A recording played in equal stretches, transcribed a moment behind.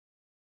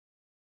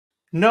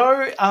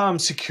No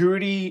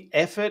security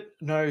effort,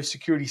 no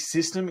security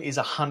system is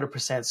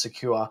 100%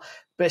 secure.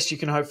 Best you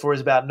can hope for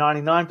is about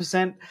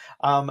 99%,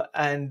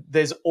 and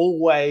there's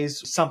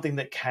always something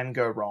that can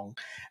go wrong.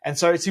 And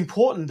so it's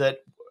important that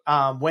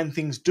when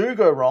things do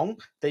go wrong,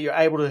 that you're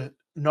able to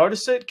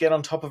notice it, get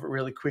on top of it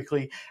really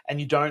quickly, and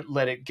you don't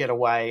let it get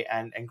away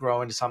and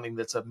grow into something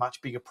that's a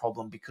much bigger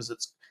problem because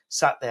it's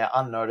sat there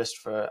unnoticed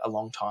for a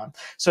long time.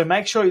 So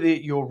make sure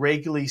that you're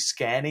regularly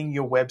scanning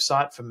your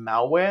website for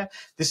malware.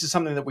 This is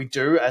something that we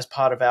do as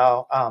part of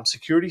our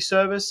security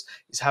service,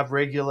 is have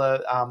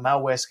regular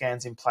malware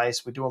scans in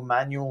place. We do a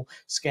manual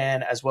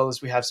scan as well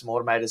as we have some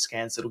automated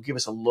scans that will give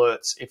us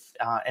alerts if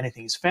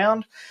anything is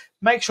found.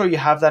 Make sure you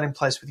have that in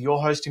place with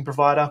your hosting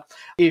provider.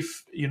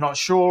 If you're not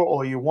sure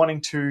or you're wanting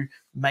to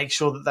make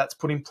sure that that's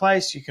put in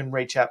place, you can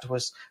reach out to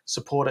us,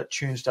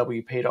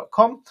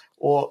 support@tuneswp.com,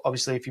 or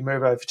obviously if you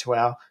move over to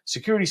our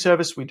security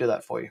service, we do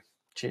that for you.